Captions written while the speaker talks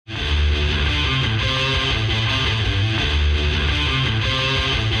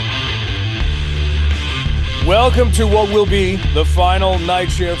Welcome to what will be the final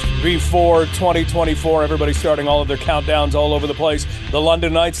night shift before 2024. Everybody starting all of their countdowns all over the place. The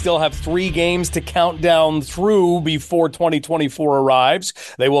London Knights still have 3 games to count down through before 2024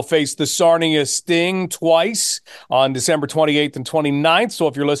 arrives. They will face the Sarnia Sting twice on December 28th and 29th. So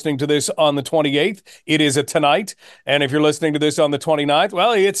if you're listening to this on the 28th, it is a tonight. And if you're listening to this on the 29th,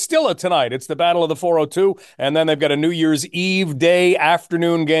 well, it's still a tonight. It's the Battle of the 402. And then they've got a New Year's Eve day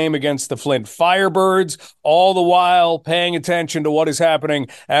afternoon game against the Flint Firebirds. All the while paying attention to what is happening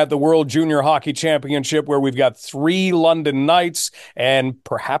at the World Junior Hockey Championship, where we've got 3 London Knights and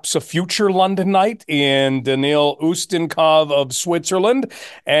perhaps a future London Knight in Daniil Ustinkov of Switzerland.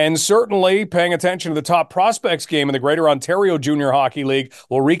 And certainly paying attention to the top prospects game in the Greater Ontario Junior Hockey League.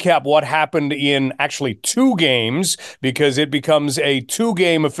 We'll recap what happened in actually 2 games, because it becomes a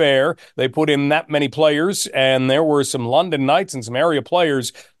 2-game affair. They put in that many players, and there were some London Knights and some area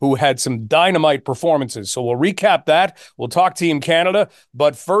players who had some dynamite performances. So we'll recap that. We'll talk Team Canada.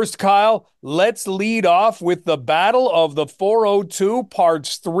 But first, Kyle, let's lead off with the Battle of the 402,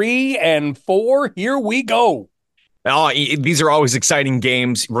 parts 3 and 4. Here we go. Oh, these are always exciting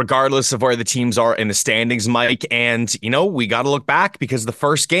games, regardless of where the teams are in the standings, Mike. And, we got to look back, because the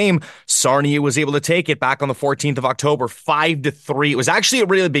first game, Sarnia was able to take it back on the 14th of October, 5-3. It was actually a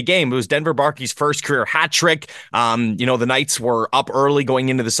really big game. It was Denver Barkey's first career hat trick. The Knights were up early going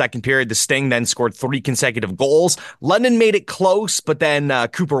into the second period. The Sting then scored 3 consecutive goals. London made it close, but then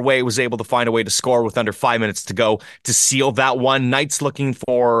Cooper Way was able to find a way to score with under 5 minutes to go to seal that one. Knights looking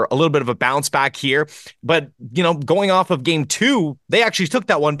for a little bit of a bounce back here. But, going off of game 2, they actually took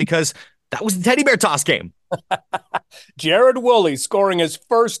that one because that was the teddy bear toss game. Jared Woolley scoring his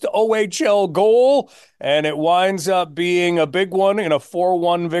first OHL goal, and it winds up being a big one in a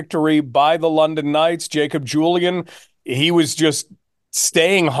 4-1 victory by the London Knights. Jacob Julian, he was just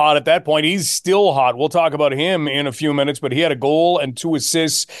staying hot at that point. He's still hot. We'll talk about him in a few minutes, but he had a goal and 2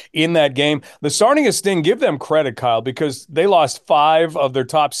 assists in that game. The Sarnia Sting, give them credit, Kyle, because they lost 5 of their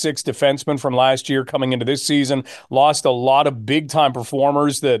top 6 defensemen from last year coming into this season, lost a lot of big-time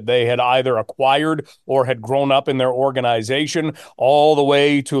performers that they had either acquired or had grown up in their organization, all the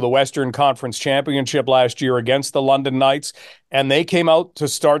way to the Western Conference Championship last year against the London Knights. And they came out to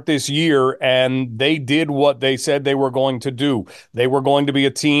start this year, and they did what they said they were going to do. They were going to be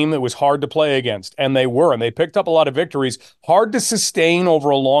a team that was hard to play against, and they were. And they picked up a lot of victories. Hard to sustain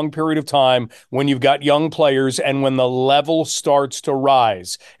over a long period of time when you've got young players and when the level starts to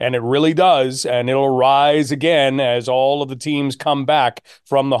rise. And it really does, and it'll rise again as all of the teams come back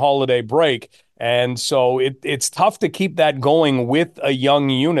from the holiday break. And so it's tough to keep that going with a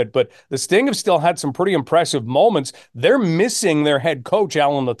young unit. But the Sting have still had some pretty impressive moments. They're missing their head coach,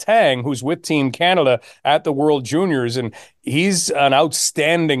 Alan Letang, who's with Team Canada at the World Juniors, and he's an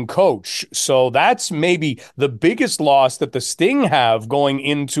outstanding coach. So that's maybe the biggest loss that the Sting have going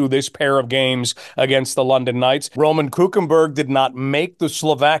into this pair of games against the London Knights. Roman Kuchenberg did not make the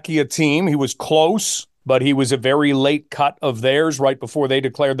Slovakia team. He was close, but he was a very late cut of theirs right before they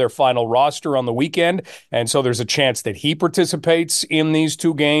declared their final roster on the weekend. And so there's a chance that he participates in these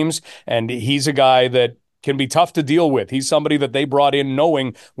 2 games. And he's a guy that can be tough to deal with. He's somebody that they brought in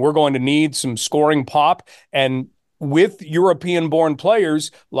knowing we're going to need some scoring pop. And with European-born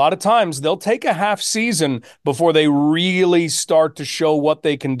players, a lot of times they'll take a half season before they really start to show what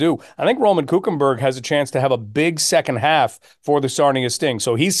they can do. I think Roman Kuchenberg has a chance to have a big second half for the Sarnia Sting.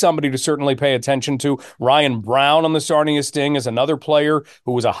 So he's somebody to certainly pay attention to. Ryan Brown on the Sarnia Sting is another player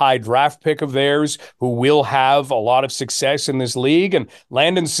who was a high draft pick of theirs, who will have a lot of success in this league. And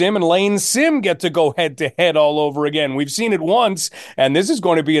Landon Sim and Lane Sim get to go head-to-head all over again. We've seen it once, and this is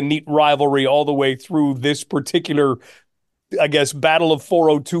going to be a neat rivalry all the way through this particular, I guess, Battle of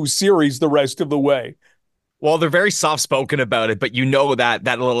 402 series the rest of the way. Well, they're very soft-spoken about it, but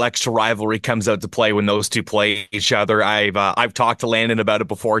that little extra rivalry comes out to play when those two play each other. I've talked to Landon about it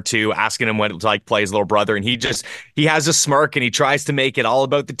before too, asking him what it's like to play his little brother, and he has a smirk and he tries to make it all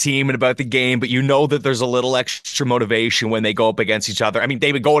about the team and about the game, but that there's a little extra motivation when they go up against each other. I mean,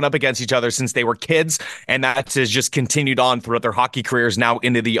 they've been going up against each other since they were kids, and that has just continued on throughout their hockey careers now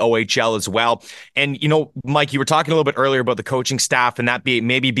into the OHL as well. And, Mike, you were talking a little bit earlier about the coaching staff and that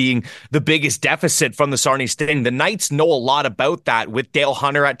maybe being the biggest deficit from the Sarnia Sting. The Knights know a lot about that, with Dale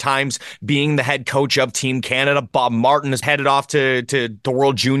Hunter at times being the head coach of Team Canada. Bob Martin has headed off to the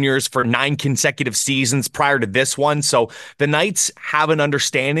World Juniors for 9 consecutive seasons prior to this one. So the Knights have an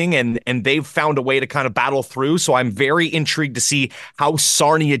understanding, and they've found a way to kind of battle through. So I'm very intrigued to see how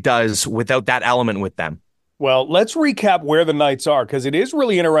Sarnia does without that element with them. Well, let's recap where the Knights are, because it is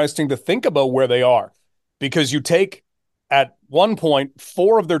really interesting to think about where they are, because you take at one point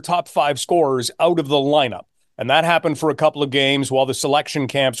 4 of their top 5 scorers out of the lineup. And that happened for a couple of games while the selection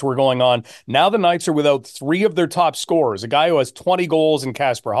camps were going on. Now the Knights are without three of their top scorers, a guy who has 20 goals in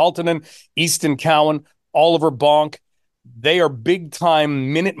Kasper Halttunen, Easton Cowan, Oliver Bonk. They are big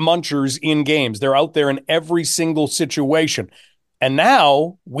time minute munchers in games. They're out there in every single situation. And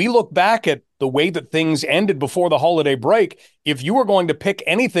now we look back at the way that things ended before the holiday break. If you were going to pick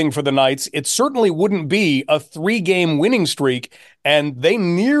anything for the Knights, it certainly wouldn't be a 3-game winning streak. And they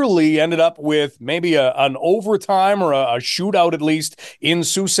nearly ended up with maybe an overtime or a shootout, at least, in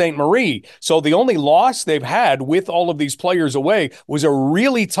Sault Ste. Marie. So the only loss they've had with all of these players away was a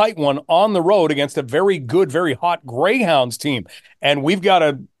really tight one on the road against a very good, very hot Greyhounds team. And we've got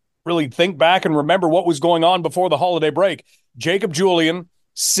to really think back and remember what was going on before the holiday break. Jacob Julien,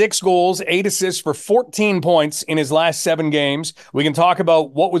 6 goals, 8 assists for 14 points in his last 7 games. We can talk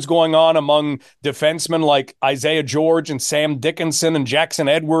about what was going on among defensemen like Isaiah George and Sam Dickinson and Jackson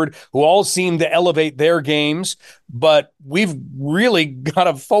Edward, who all seem to elevate their games. But we've really got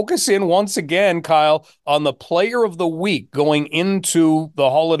to focus in once again, Kyle, on the player of the week going into the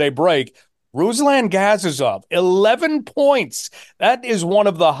holiday break. Ruslan Gazizov, 11 points. That is one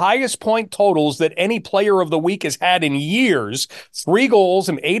of the highest point totals that any player of the week has had in years. 3 goals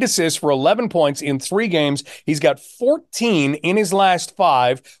and 8 assists for 11 points in 3 games. He's got 14 in his last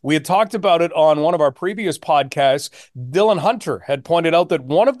 5. We had talked about it on one of our previous podcasts. Dylan Hunter had pointed out that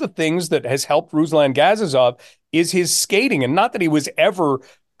one of the things that has helped Ruslan Gazizov is his skating, and not that he was ever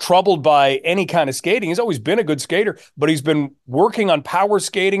troubled by any kind of skating. He's always been a good skater, but he's been working on power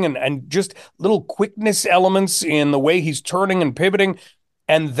skating and just little quickness elements in the way he's turning and pivoting.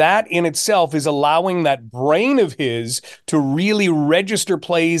 And that in itself is allowing that brain of his to really register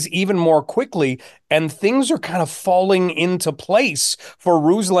plays even more quickly. And things are kind of falling into place for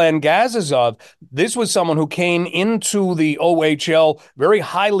Ruslan Gazizov. This was someone who came into the OHL very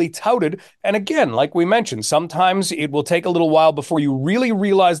highly touted. And again, like we mentioned, sometimes it will take a little while before you really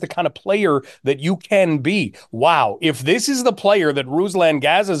realize the kind of player that you can be. Wow, if this is the player that Ruslan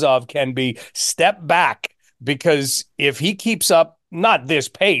Gazizov can be, step back, because if he keeps up not this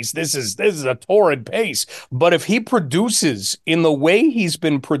pace, this is a torrid pace, but if he produces in the way he's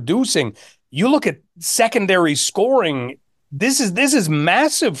been producing, you look at secondary scoring, this is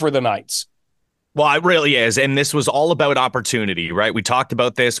massive for the Knights. Well, it really is. And this was all about opportunity, right? We talked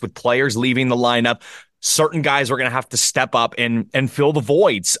about this with players leaving the lineup. Certain guys were going to have to step up and fill the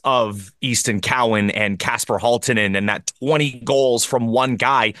voids of Easton Cowan and Kasper Halttunen, and that 20 goals from one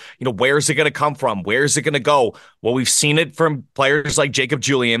guy. You know, where's it going to come from? Where's it going to go? Well, we've seen it from players like Jacob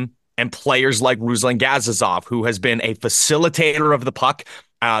Julien and players like Ruslan Gazizov, who has been a facilitator of the puck.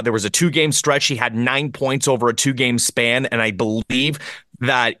 There was a 2-game stretch. He had 9 points over a 2-game span, and I believe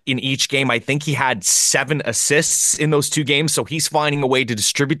that in each game, I think he had 7 assists in those 2 games. So he's finding a way to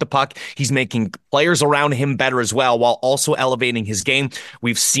distribute the puck. He's making players around him better as well, while also elevating his game.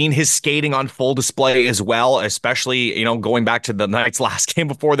 We've seen his skating on full display as well, especially, you know, going back to the Knights' last game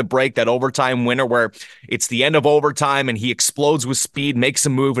before the break, that overtime winner where it's the end of overtime and he explodes with speed, makes a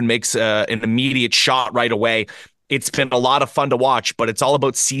move and makes an immediate shot right away. It's been a lot of fun to watch, but it's all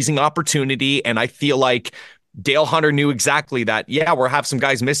about seizing opportunity. And I feel like Dale Hunter knew exactly that. Yeah, we'll have some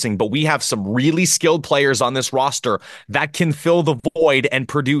guys missing, but we have some really skilled players on this roster that can fill the void and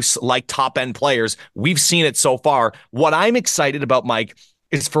produce like top end players. We've seen it so far. What I'm excited about, Mike,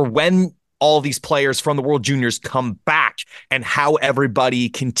 is for when all these players from the World Juniors come back and how everybody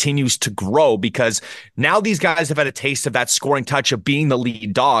continues to grow, because now these guys have had a taste of that scoring touch of being the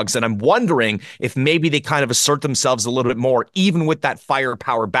lead dogs. And I'm wondering if maybe they kind of assert themselves a little bit more, even with that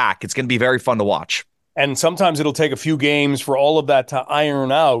firepower back. It's going to be very fun to watch. And sometimes it'll take a few games for all of that to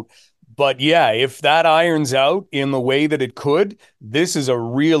iron out. But yeah, if that irons out in the way that it could, this is a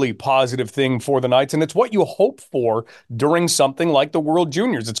really positive thing for the Knights. And it's what you hope for during something like the World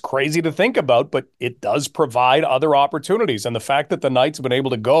Juniors. It's crazy to think about, but it does provide other opportunities. And the fact that the Knights have been able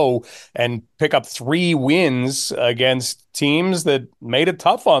to go and pick up 3 wins against teams that made it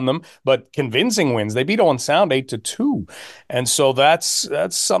tough on them, but convincing wins. They beat Owen Sound 8-2. And so that's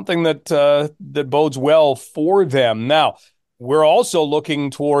something that that bodes well for them. Now, we're also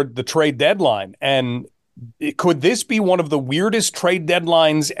looking toward the trade deadline. And could this be one of the weirdest trade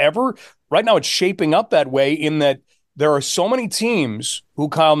deadlines ever? Right now, it's shaping up that way in that there are so many teams who,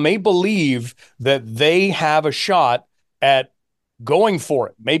 Kyle, may believe that they have a shot at going for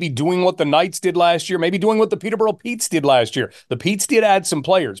it, maybe doing what the Knights did last year, maybe doing what the Peterborough Petes did last year. The Petes did add some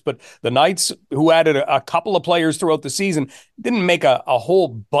players, but the Knights, who added a couple of players throughout the season, didn't make a whole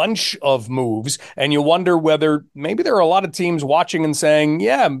bunch of moves. And you wonder whether maybe there are a lot of teams watching and saying,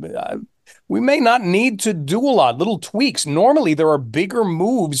 yeah, We may not need to do a lot, little tweaks. Normally, there are bigger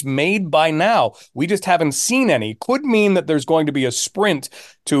moves made by now. We just haven't seen any. Could mean that there's going to be a sprint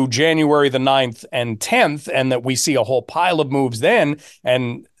to January the 9th and 10th, and that we see a whole pile of moves then.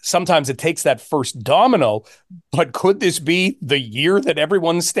 And sometimes it takes that first domino. But could this be the year that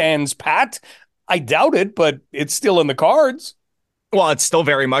everyone stands pat? I doubt it, but it's still in the cards. Well, it's still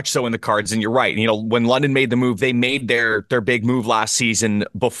very much so in the cards, and you're right. You know, when London made the move, they made their big move last season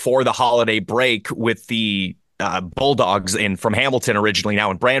before the holiday break with the Bulldogs in from Hamilton originally,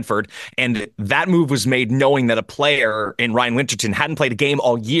 now in Brantford. And that move was made knowing that a player in Ryan Winterton hadn't played a game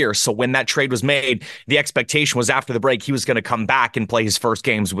all year. So when that trade was made, the expectation was after the break, he was going to come back and play his first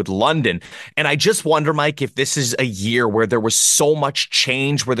games with London. And I just wonder, Mike, if this is a year where there was so much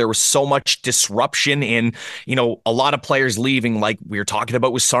change, where there was so much disruption in, you know, a lot of players leaving, like we were talking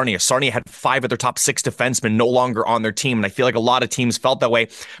about with Sarnia. Sarnia had 5 of their top 6 defensemen no longer on their team. And I feel like a lot of teams felt that way.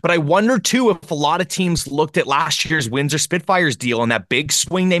 But I wonder, too, if a lot of teams looked at last year's Windsor Spitfires deal and that big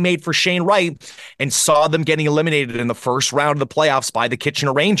swing they made for Shane Wright and saw them getting eliminated in the first round of the playoffs by the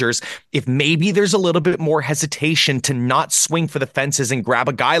Kitchener Rangers, if maybe there's a little bit more hesitation to not swing for the fences and grab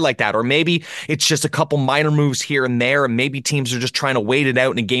a guy like that. Or maybe it's just a couple minor moves here and there, and maybe teams are just trying to wait it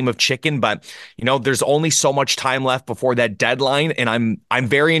out in a game of chicken. But, you know, there's only so much time left before that deadline, and I'm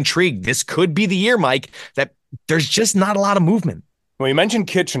very intrigued. This could be the year, Mike, that there's just not a lot of movement. Well, you mentioned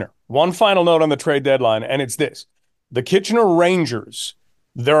Kitchener. One final note on the trade deadline, and it's this. The Kitchener Rangers,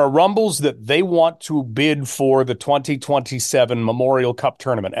 there are rumbles that they want to bid for the 2027 Memorial Cup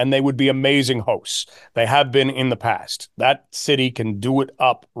tournament, and they would be amazing hosts. They have been in the past. That city can do it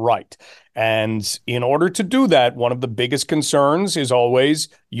up right. And in order to do that, one of the biggest concerns is always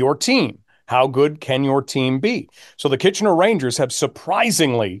your team. How good can your team be? So the Kitchener Rangers have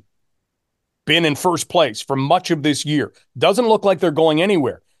surprisingly been in first place for much of this year. Doesn't look like they're going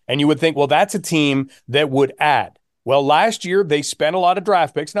anywhere. And you would think, well, that's a team that would add. Well, last year, they spent a lot of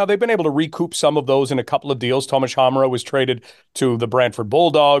draft picks. Now, they've been able to recoup some of those in a couple of deals. Tomas Hamara was traded to the Brantford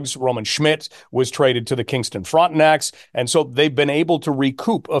Bulldogs. Roman Schmidt was traded to the Kingston Frontenacs. And so they've been able to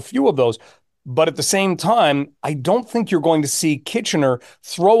recoup a few of those. But at the same time, I don't think you're going to see Kitchener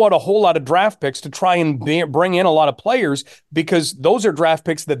throw out a whole lot of draft picks to try and bring in a lot of players, because those are draft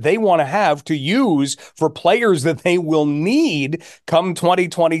picks that they want to have to use for players that they will need come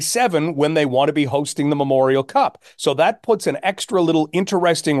 2027 when they want to be hosting the Memorial Cup. So that puts an extra little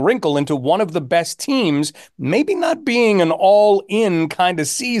interesting wrinkle into one of the best teams, maybe not being an all-in kind of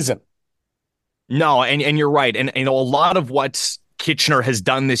season. No, and you're right. And you know, a lot of what's Kitchener has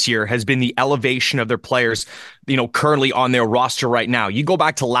done this year has been the elevation of their players, you know, currently on their roster right now. You go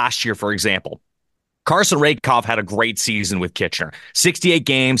back to last year, for example. Carson Rakoff had a great season with Kitchener. 68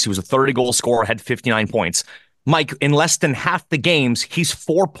 games, he was a 30-goal scorer, had 59 points. Mike, in less than half the games, he's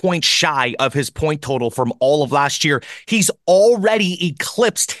 4 points shy of his point total from all of last year. He's already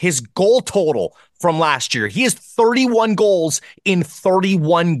eclipsed his goal total from last year. He has 31 goals in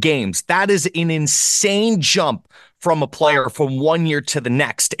 31 games. That is an insane jump from a player from 1 year to the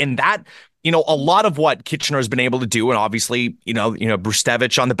next. And that, you know, a lot of what Kitchener has been able to do, and obviously, you know,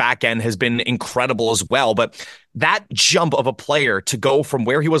 Brustevich on the back end has been incredible as well. But that jump of a player to go from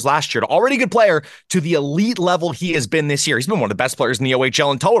where he was last year to already a good player to the elite level he has been this year. He's been one of the best players in the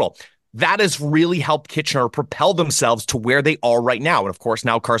OHL in total. That has really helped Kitchener propel themselves to where they are right now. And of course,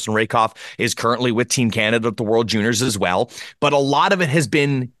 now Carson Rakoff is currently with Team Canada at the World Juniors as well. But a lot of it has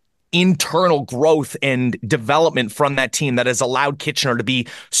been internal growth and development from that team that has allowed Kitchener to be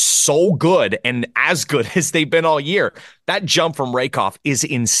so good and as good as they've been all year. That jump from Rakoff is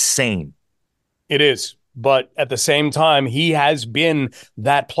insane. It is. But at the same time, he has been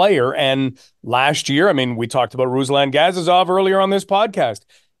that player. And last year, I mean, we talked about Ruslan Gazizov earlier on this podcast.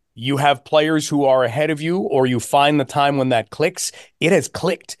 You have players who are ahead of you, or you find the time when that clicks. It has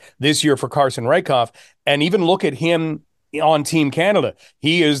clicked this year for Carson Rakoff. And even look at him on Team Canada.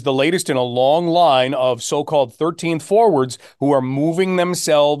 He is the latest in a long line of so-called 13th forwards who are moving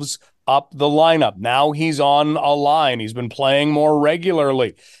themselves up the lineup. Now he's on a line. He's been playing more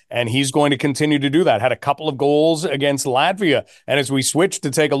regularly, and he's going to continue to do that. Had a couple of goals against Latvia. And as we switch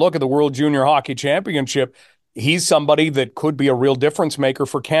to take a look at the World Junior Hockey Championship, he's somebody that could be a real difference maker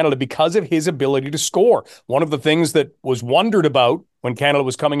for Canada because of his ability to score. One of the things that was wondered about when Canada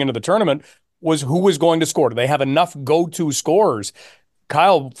was coming into the tournament was who was going to score. Do they have enough go-to scorers?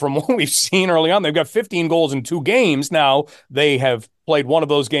 Kyle, from what we've seen early on, they've got 15 goals in 2 games. Now, they have played one of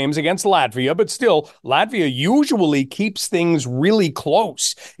those games against Latvia, but still, Latvia usually keeps things really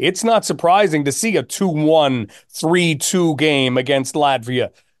close. It's not surprising to see a 2-1, 3-2 game against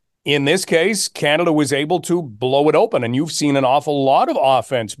Latvia. In this case, Canada was able to blow it open, and you've seen an awful lot of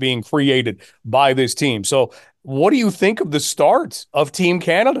offense being created by this team. So, what do you think of the start of Team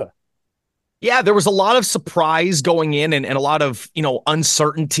Canada? Yeah, there was a lot of surprise going in and a lot of,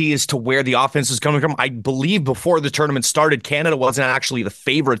 uncertainty as to where the offense was coming from. I believe before the tournament started, Canada wasn't actually the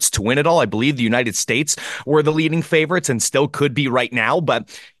favorites to win it all. I believe the United States were the leading favorites and still could be right now. But,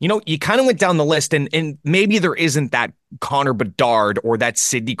 you kind of went down the list and maybe there isn't that Connor Bedard or that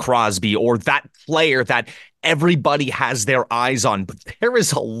Sidney Crosby or that player that everybody has their eyes on. But there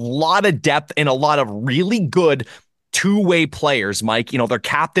is a lot of depth and a lot of really good two-way players, Mike. Their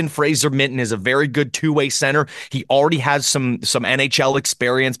captain, Fraser Minton, is a very good two-way center. He already has some NHL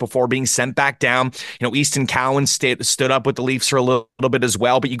experience before being sent back down. Easton Cowan stood up with the Leafs for a little bit as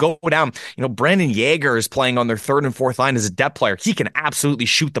well. But you go down, Brandon Yeager is playing on their third and fourth line as a depth player. He can absolutely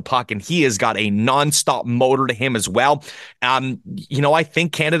shoot the puck, and he has got a nonstop motor to him as well. I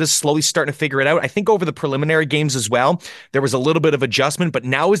think Canada's slowly starting to figure it out. I think over the preliminary games as well, there was a little bit of adjustment, but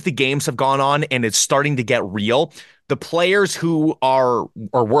now as the games have gone on and it's starting to get real, the players who are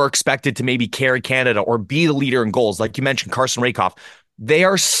or were expected to maybe carry Canada or be the leader in goals, like you mentioned, Carson Rakoff, they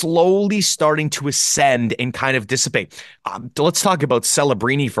are slowly starting to ascend and kind of dissipate. Let's talk about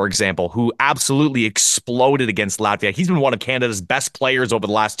Celebrini, for example, who absolutely exploded against Latvia. He's been one of Canada's best players over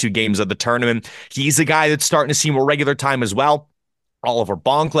the last two games of the tournament. He's a guy that's starting to see more regular time as well. Oliver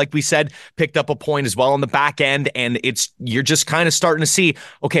Bonk, like we said, picked up a point as well on the back end, and you're just kind of starting to see,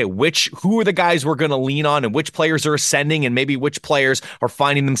 okay, who are the guys we're going to lean on, and which players are ascending, and maybe which players are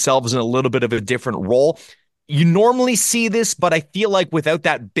finding themselves in a little bit of a different role. You normally see this, but I feel like without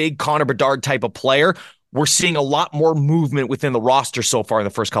that big Connor Bedard type of player, we're seeing a lot more movement within the roster so far in the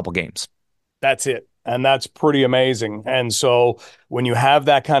first couple games. That's it. And that's pretty amazing. And so when you have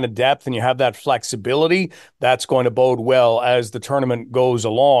that kind of depth and you have that flexibility, that's going to bode well as the tournament goes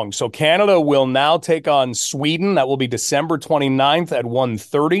along. So Canada will now take on Sweden. That will be December 29th at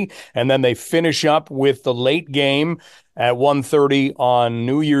 1:30. And then they finish up with the late game at 1:30 on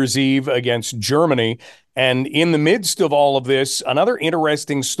New Year's Eve against Germany. And in the midst of all of this, another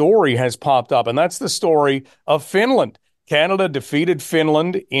interesting story has popped up, and that's the story of Finland. Canada defeated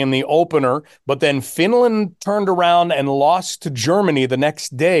Finland in the opener, but then Finland turned around and lost to Germany the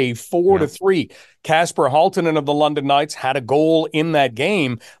next day, 4-3. Kasper Halttunen of the London Knights had a goal in that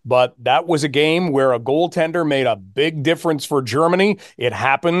game, but that was a game where a goaltender made a big difference for Germany. It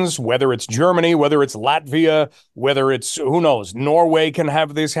happens, whether it's Germany, whether it's Latvia, whether it's, who knows, Norway can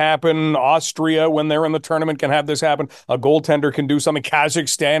have this happen. Austria, when they're in the tournament, can have this happen. A goaltender can do something.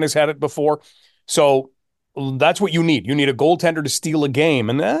 Kazakhstan has had it before. So that's what you need. You need a goaltender to steal a game.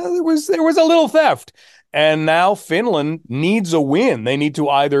 And there was a little theft. And now Finland needs a win. They need to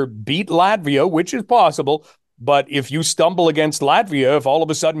either beat Latvia, which is possible, but if you stumble against Latvia, if all of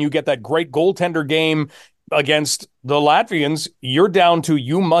a sudden you get that great goaltender game against the Latvians, you're down to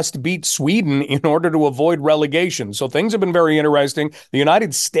you must beat Sweden in order to avoid relegation. So things have been very interesting. The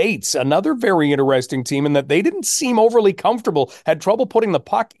United States, another very interesting team in that they didn't seem overly comfortable, had trouble putting the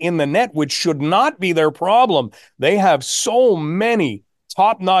puck in the net, which should not be their problem. They have so many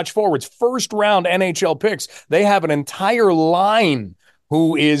top-notch forwards, first-round NHL picks. They have an entire line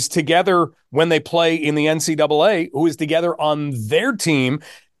who is together when they play in the NCAA, who is together on their team.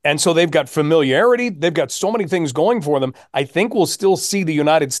 And so they've got familiarity. They've got so many things going for them. I think we'll still see the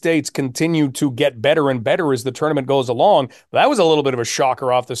United States continue to get better and better as the tournament goes along. That was a little bit of a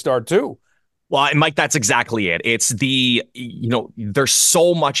shocker off the start, too. Well, Mike, that's exactly it. It's there's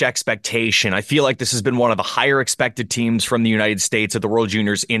so much expectation. I feel like this has been one of the higher expected teams from the United States at the World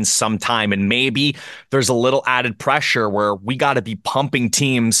Juniors in some time. And maybe there's a little added pressure where we got to be pumping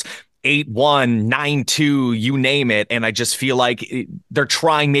teams 8-1, 9-2, you name it. And I just feel like they're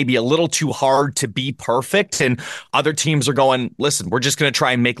trying maybe a little too hard to be perfect. And other teams are going, listen, we're just going to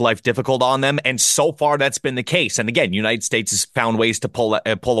try and make life difficult on them. And so far, that's been the case. And again, United States has found ways to pull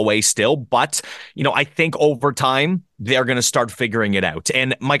away still. But, I think over time, they're going to start figuring it out.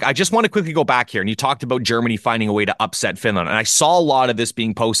 And Mike, I just want to quickly go back here. And you talked about Germany finding a way to upset Finland. And I saw a lot of this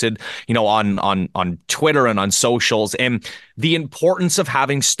being posted, on Twitter and on socials. And the importance of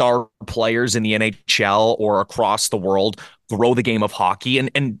having star players in the NHL or across the world grow the game of hockey.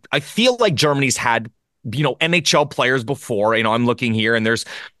 And I feel like Germany's had, NHL players before. I'm looking here and there's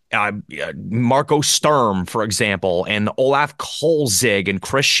Marco Sturm, for example, and Olaf Kolzig and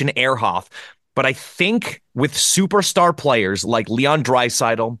Christian Ehrhoff. But I think with superstar players like Leon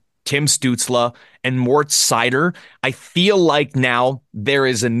Draisaitl, Tim Stützle, and Mort Seider. I feel like now there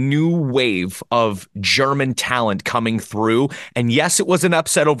is a new wave of German talent coming through. And yes, it was an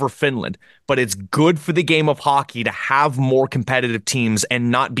upset over Finland, but it's good for the game of hockey to have more competitive teams and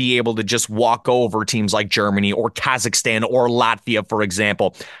not be able to just walk over teams like Germany or Kazakhstan or Latvia, for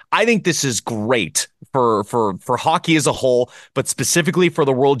example. I think this is great for hockey as a whole, but specifically for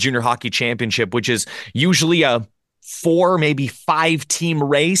the World Junior Hockey Championship, which is usually a 4, maybe 5 team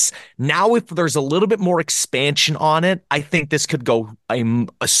race. Now, if there's a little bit more expansion on it, I think this could go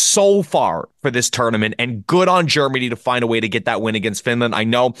so far for this tournament, and good on Germany to find a way to get that win against Finland. I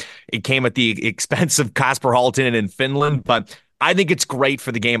know it came at the expense of Kasper Haltinen in Finland, but I think it's great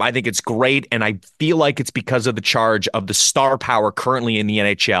for the game. I think it's great, and I feel like it's because of the charge of the star power currently in the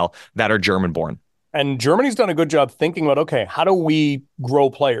NHL that are German-born. And Germany's done a good job thinking about, okay, how do we grow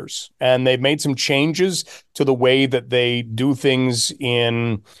players? And they've made some changes to the way that they do things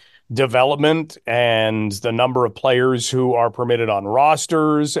in development and the number of players who are permitted on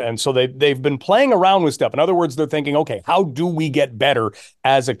rosters. And so they've been playing around with stuff. In other words, they're thinking, okay, how do we get better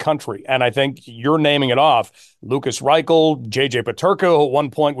as a country? And I think you're naming it off. Lucas Reichel, JJ Peterka, who at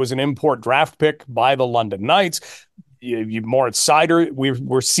one point was an import draft pick by the London Knights. Moritz Seider,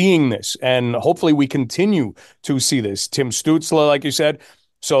 we're seeing this, and hopefully we continue to see this. Tim Stützle, like you said.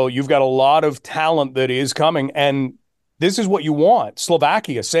 So you've got a lot of talent that is coming, and this is what you want.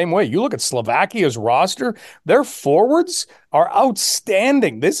 Slovakia, same way. You look at Slovakia's roster, their forwards are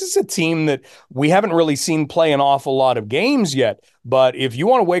outstanding. This is a team that we haven't really seen play an awful lot of games yet. But if you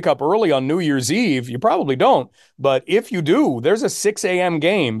want to wake up early on New Year's Eve, you probably don't. But if you do, there's a 6 a.m.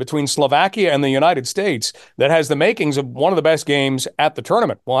 game between Slovakia and the United States that has the makings of one of the best games at the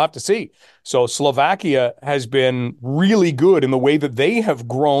tournament. We'll have to see. So Slovakia has been really good in the way that they have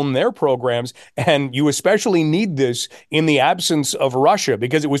grown their programs. And you especially need this in the absence of Russia,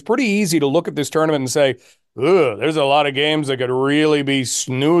 because it was pretty easy to look at this tournament and say, ugh, there's a lot of games that could really be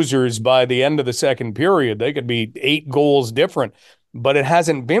snoozers by the end of the second period. They could be 8 goals different. But it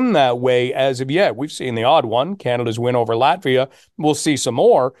hasn't been that way as of yet. We've seen the odd one, Canada's win over Latvia. We'll see some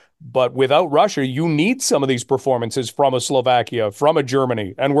more. But without Russia, you need some of these performances from a Slovakia, from a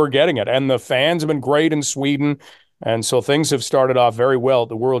Germany, and we're getting it. And the fans have been great in Sweden. And so things have started off very well at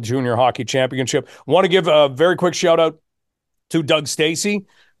the World Junior Hockey Championship. Want to give a very quick shout out to Doug Stacey,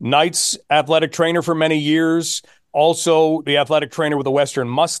 Knights athletic trainer for many years, also the athletic trainer with the Western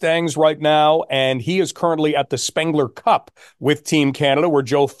Mustangs right now, and he is currently at the Spengler Cup with Team Canada, where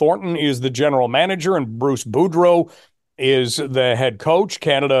Joe Thornton is the general manager and Bruce Boudreau is the head coach.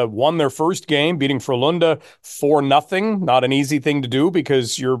 Canada won their first game, beating Frölunda 4-0. Not an easy thing to do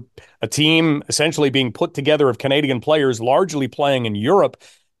because you're a team essentially being put together of Canadian players, largely playing in Europe,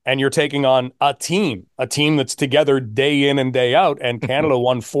 and you're taking on a team that's together day in and day out, and Canada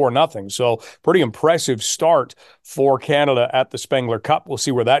won 4-0. So pretty impressive start for Canada at the Spengler Cup. We'll see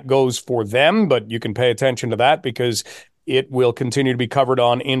where that goes for them, but you can pay attention to that because it will continue to be covered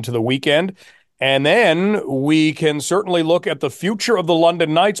on into the weekend. And then we can certainly look at the future of the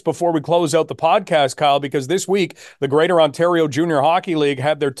London Knights before we close out the podcast, Kyle, because this week the Greater Ontario Junior Hockey League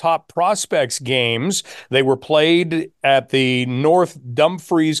had their top prospects games. They were played at the North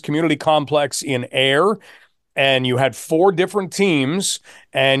Dumfries Community Complex in Ayr, and you had 4 different teams,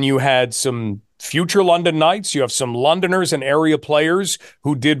 and you had some future London Knights. You have some Londoners and area players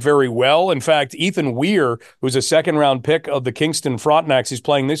who did very well. In fact, Ethan Weir, who's a second-round pick of the Kingston Frontenacs, he's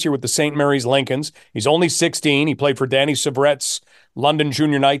playing this year with the St. Mary's Lincolns. He's only 16. He played for Danny Sevret's London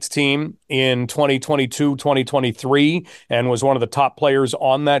Junior Knights team in 2022-2023 and was one of the top players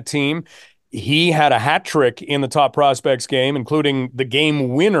on that team. He had a hat trick in the top prospects game, including the game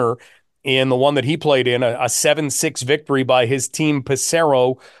winner in the one that he played in, a 7-6 victory by his team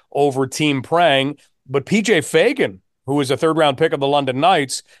Pesaro over Team Prang. But PJ Fagan, who was a third-round pick of the London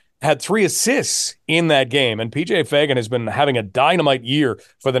Knights, had 3 assists in that game. And PJ Fagan has been having a dynamite year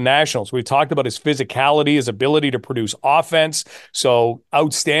for the Nationals. We've talked about his physicality, his ability to produce offense. So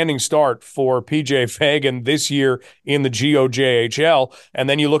outstanding start for PJ Fagan this year in the GOJHL. And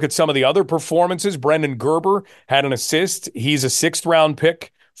then you look at some of the other performances. Brendan Gerber had an assist. He's a 6th-round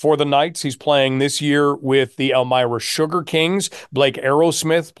pick for the Knights. He's playing this year with the Elmira Sugar Kings. Blake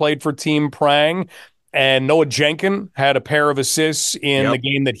Aerosmith played for Team Prang. And Noah Jenkin had a pair of assists in the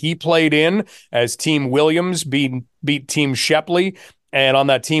game that he played in as Team Williams beat Team Shepley And on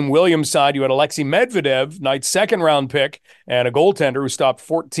that Team Williams side, you had Alexei Medvedev, Knight's second-round pick, and a goaltender who stopped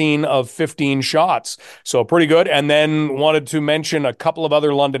 14 of 15 shots. So pretty good. And then wanted to mention a couple of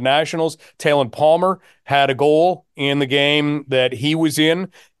other London Nationals. Talon Palmer had a goal in the game that he was in.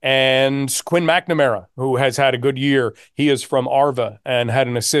 And Quinn McNamara, who has had a good year. He is from Arva and had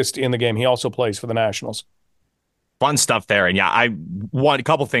an assist in the game. He also plays for the Nationals. Fun stuff there. And yeah, I want a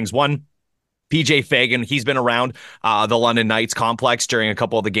couple things. One, PJ Fagan, he's been around the London Knights complex during a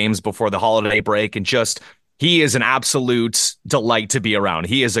couple of the games before the holiday break, and just he is an absolute delight to be around.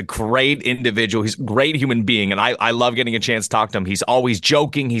 He is a great individual. He's a great human being, and I love getting a chance to talk to him. He's always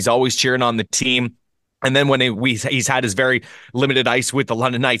joking. He's always cheering on the team. And then when he's had his very limited ice with the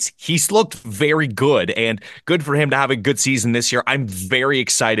London Knights, he's looked very good, and good for him to have a good season this year. I'm very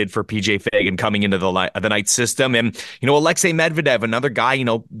excited for PJ Fagan coming into the Knights system. And, Alexei Medvedev, another guy,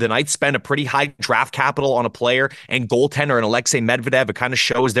 the Knights spent a pretty high draft capital on a player and goaltender, and Alexei Medvedev, it kind of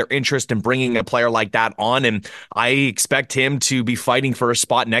shows their interest in bringing a player like that on. And I expect him to be fighting for a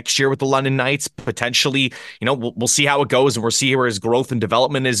spot next year with the London Knights. Potentially, we'll see how it goes, and we'll see where his growth and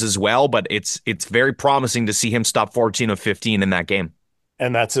development is as well. But it's very promising to see him stop 14 of 15 in that game.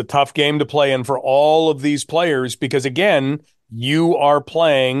 And that's a tough game to play in for all of these players because, again, you are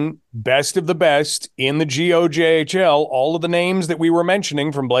playing best of the best in the GOJHL. All of the names that we were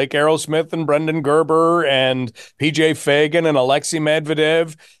mentioning, from Blake Aerosmith and Brendan Gerber and PJ Fagan and Alexei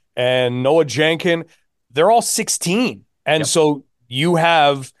Medvedev and Noah Jenkin, they're all 16. And so you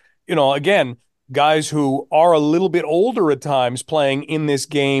have, again, guys who are a little bit older at times playing in this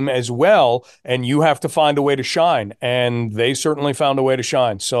game as well, and you have to find a way to shine, and they certainly found a way to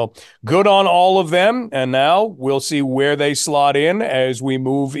shine. So good on all of them, and now we'll see where they slot in as we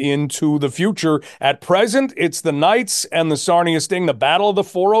move into the future. At present, it's the Knights and the Sarnia Sting, the Battle of the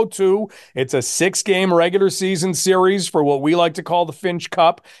 402. It's a 6-game regular season series for what we like to call the Finch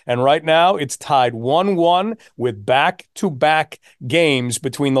Cup, and right now it's tied 1-1 with back-to-back games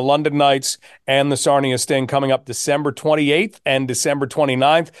between the London Knights and the Sarnia Sting coming up December 28th and December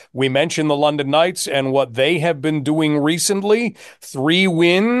 29th. We mentioned the London Knights and what they have been doing recently. 3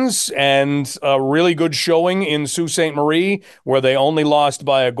 wins and a really good showing in Sault Ste. Marie, where they only lost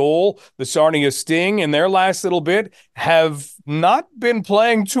by a goal. The Sarnia Sting, in their last little bit, have not been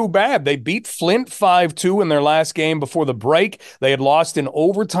playing too bad. They beat Flint 5-2 in their last game before the break. They had lost in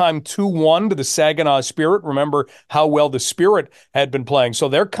overtime 2-1 to the Saginaw Spirit. Remember how well the Spirit had been playing. So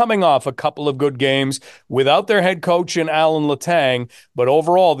they're coming off a couple of good games without their head coach in Alan Letang. But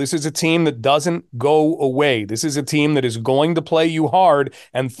overall, this is a team that doesn't go away. This is a team that is going to play you hard.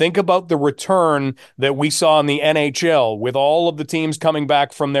 And think about the return that we saw in the NHL with all of the teams coming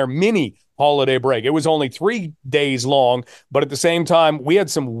back from their mini holiday break. It was only 3 days long, but at the same time, we had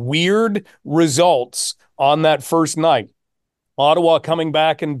some weird results on that first night. Ottawa coming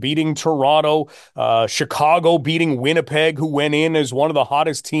back and beating Toronto, Chicago beating Winnipeg, who went in as one of the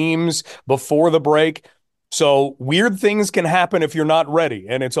hottest teams before the break. So weird things can happen if you're not ready.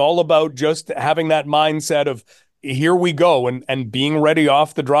 And it's all about just having that mindset of, here we go, and being ready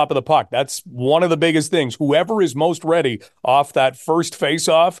off the drop of the puck. That's one of the biggest things. Whoever is most ready off that first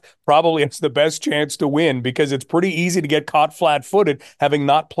face-off probably has the best chance to win, because it's pretty easy to get caught flat-footed having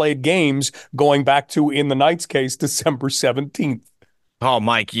not played games going back to, in the Knights' case, December 17th. Oh,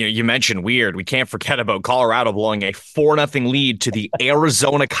 Mike, you mentioned weird. We can't forget about Colorado blowing a 4-0 lead to the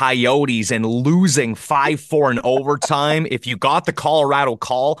Arizona Coyotes and losing 5-4 in overtime. If you got the Colorado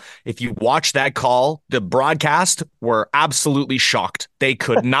call, if you watched that call, the broadcast were absolutely shocked. They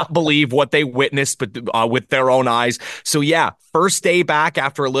could not believe what they witnessed, but with their own eyes. So yeah, first day back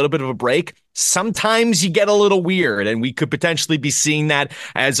after a little bit of a break. Sometimes you get a little weird, and we could potentially be seeing that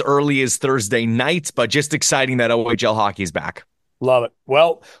as early as Thursday night, but just exciting that OHL hockey is back. Love it.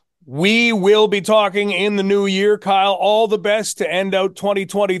 Well, we will be talking in the new year, Kyle. All the best to end out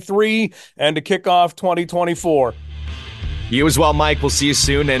 2023 and to kick off 2024. You as well, Mike. We'll see you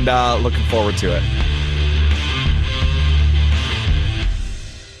soon, and looking forward to it.